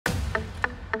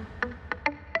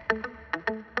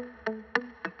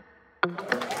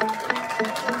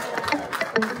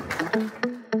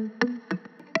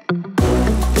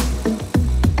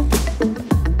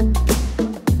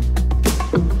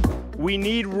We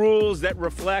need rules that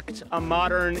reflect a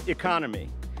modern economy.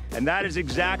 And that is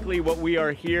exactly what we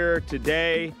are here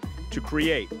today to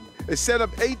create. A set of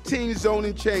 18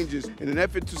 zoning changes in an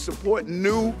effort to support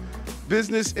new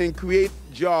business and create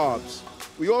jobs.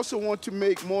 We also want to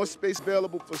make more space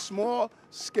available for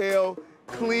small-scale,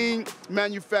 clean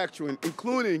manufacturing,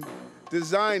 including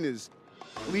designers,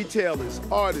 retailers,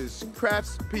 artists,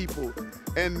 craftspeople,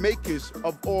 and makers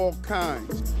of all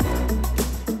kinds.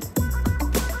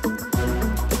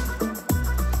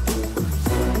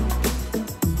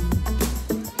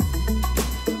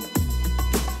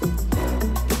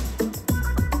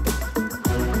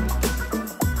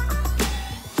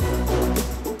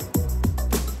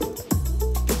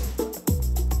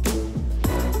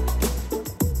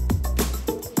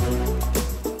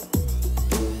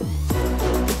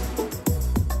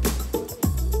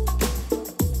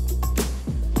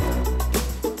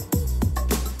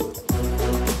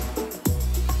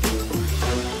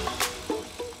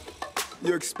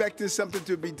 You're expecting something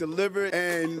to be delivered,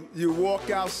 and you walk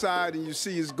outside and you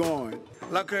see it's gone.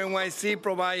 LockerNYC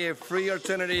provides a free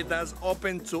alternative that's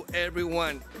open to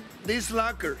everyone. These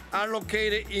lockers are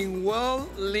located in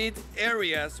well-lit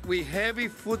areas with heavy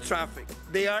foot traffic.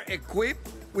 They are equipped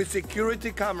with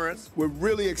security cameras. We're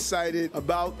really excited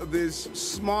about this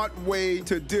smart way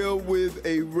to deal with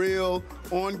a real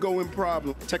ongoing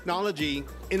problem. Technology,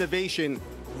 innovation,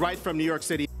 right from New York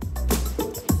City.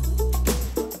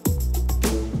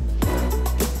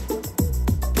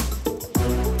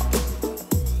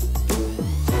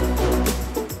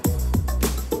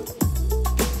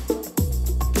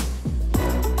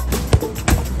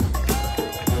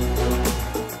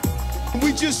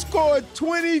 We just scored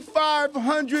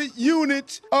 2,500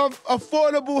 units of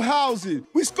affordable housing.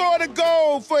 We scored a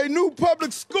goal for a new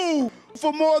public school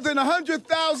for more than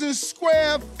 100,000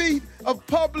 square feet of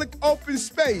public open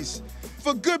space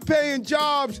for good-paying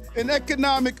jobs and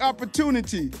economic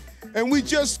opportunity. And we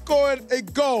just scored a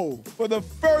goal for the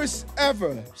first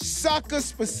ever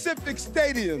soccer-specific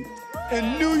stadium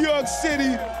in New York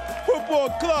City Football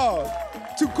Club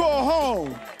to call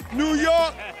home. New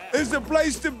York is the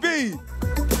place to be.